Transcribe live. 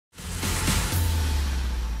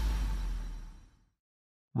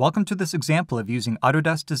Welcome to this example of using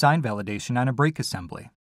Autodesk Design Validation on a brake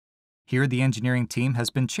assembly. Here, the engineering team has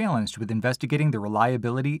been challenged with investigating the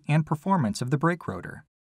reliability and performance of the brake rotor.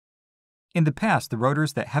 In the past, the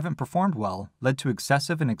rotors that haven't performed well led to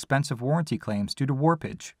excessive and expensive warranty claims due to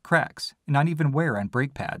warpage, cracks, and uneven wear on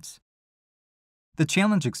brake pads. The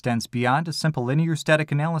challenge extends beyond a simple linear static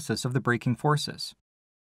analysis of the braking forces.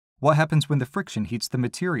 What happens when the friction heats the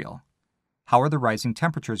material? How are the rising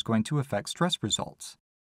temperatures going to affect stress results?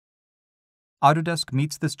 Autodesk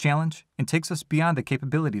meets this challenge and takes us beyond the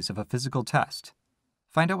capabilities of a physical test.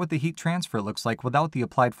 Find out what the heat transfer looks like without the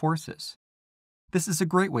applied forces. This is a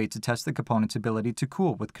great way to test the component's ability to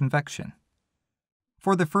cool with convection.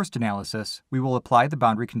 For the first analysis, we will apply the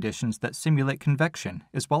boundary conditions that simulate convection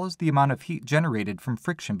as well as the amount of heat generated from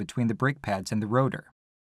friction between the brake pads and the rotor.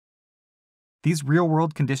 These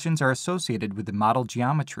real-world conditions are associated with the model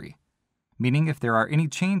geometry, meaning if there are any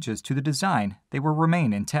changes to the design, they will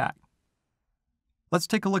remain intact. Let's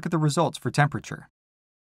take a look at the results for temperature.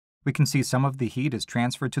 We can see some of the heat is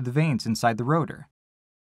transferred to the vanes inside the rotor.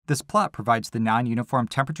 This plot provides the non-uniform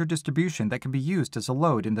temperature distribution that can be used as a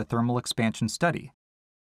load in the thermal expansion study.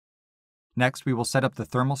 Next, we will set up the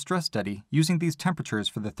thermal stress study using these temperatures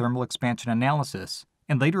for the thermal expansion analysis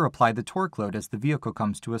and later apply the torque load as the vehicle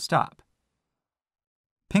comes to a stop.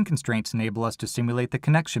 Pin constraints enable us to simulate the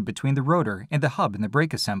connection between the rotor and the hub in the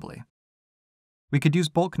brake assembly. We could use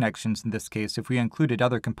bolt connections in this case if we included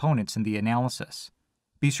other components in the analysis.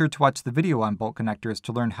 Be sure to watch the video on bolt connectors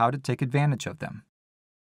to learn how to take advantage of them.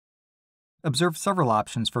 Observe several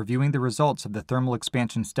options for viewing the results of the thermal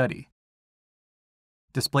expansion study.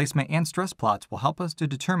 Displacement and stress plots will help us to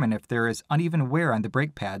determine if there is uneven wear on the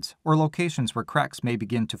brake pads or locations where cracks may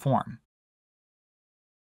begin to form.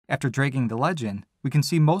 After dragging the ledge in, we can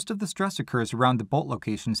see most of the stress occurs around the bolt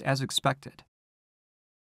locations as expected.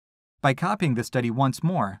 By copying the study once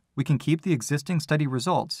more, we can keep the existing study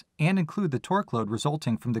results and include the torque load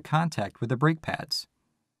resulting from the contact with the brake pads.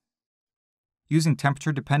 Using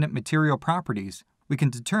temperature-dependent material properties, we can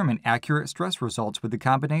determine accurate stress results with the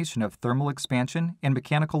combination of thermal expansion and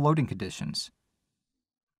mechanical loading conditions.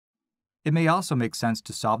 It may also make sense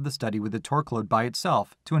to solve the study with the torque load by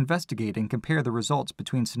itself to investigate and compare the results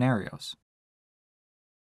between scenarios.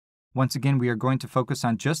 Once again, we are going to focus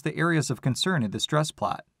on just the areas of concern in the stress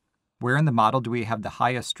plot. Where in the model do we have the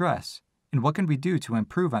highest stress, and what can we do to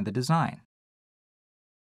improve on the design?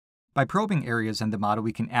 By probing areas in the model,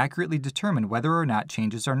 we can accurately determine whether or not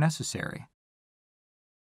changes are necessary.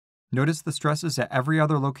 Notice the stresses at every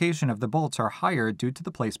other location of the bolts are higher due to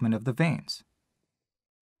the placement of the vanes.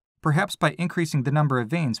 Perhaps by increasing the number of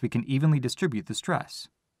vanes, we can evenly distribute the stress.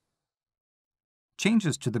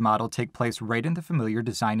 Changes to the model take place right in the familiar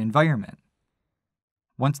design environment.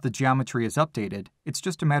 Once the geometry is updated, it's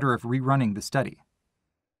just a matter of rerunning the study.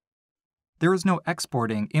 There is no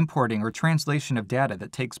exporting, importing, or translation of data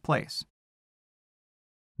that takes place.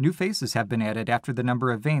 New faces have been added after the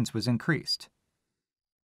number of vanes was increased.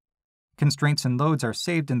 Constraints and loads are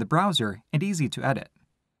saved in the browser and easy to edit.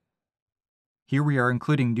 Here we are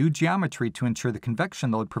including new geometry to ensure the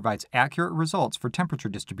convection load provides accurate results for temperature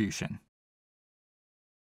distribution.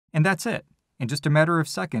 And that's it. In just a matter of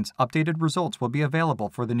seconds, updated results will be available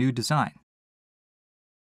for the new design.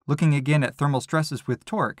 Looking again at thermal stresses with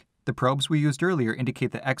torque, the probes we used earlier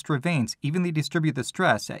indicate that extra vanes evenly distribute the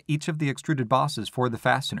stress at each of the extruded bosses for the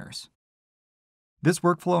fasteners. This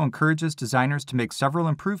workflow encourages designers to make several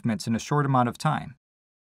improvements in a short amount of time.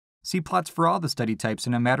 See plots for all the study types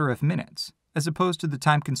in a matter of minutes, as opposed to the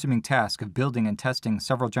time-consuming task of building and testing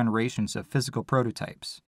several generations of physical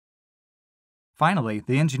prototypes. Finally,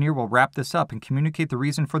 the engineer will wrap this up and communicate the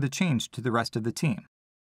reason for the change to the rest of the team.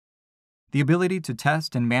 The ability to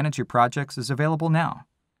test and manage your projects is available now.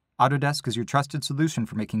 Autodesk is your trusted solution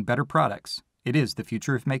for making better products. It is the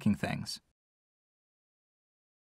future of making things.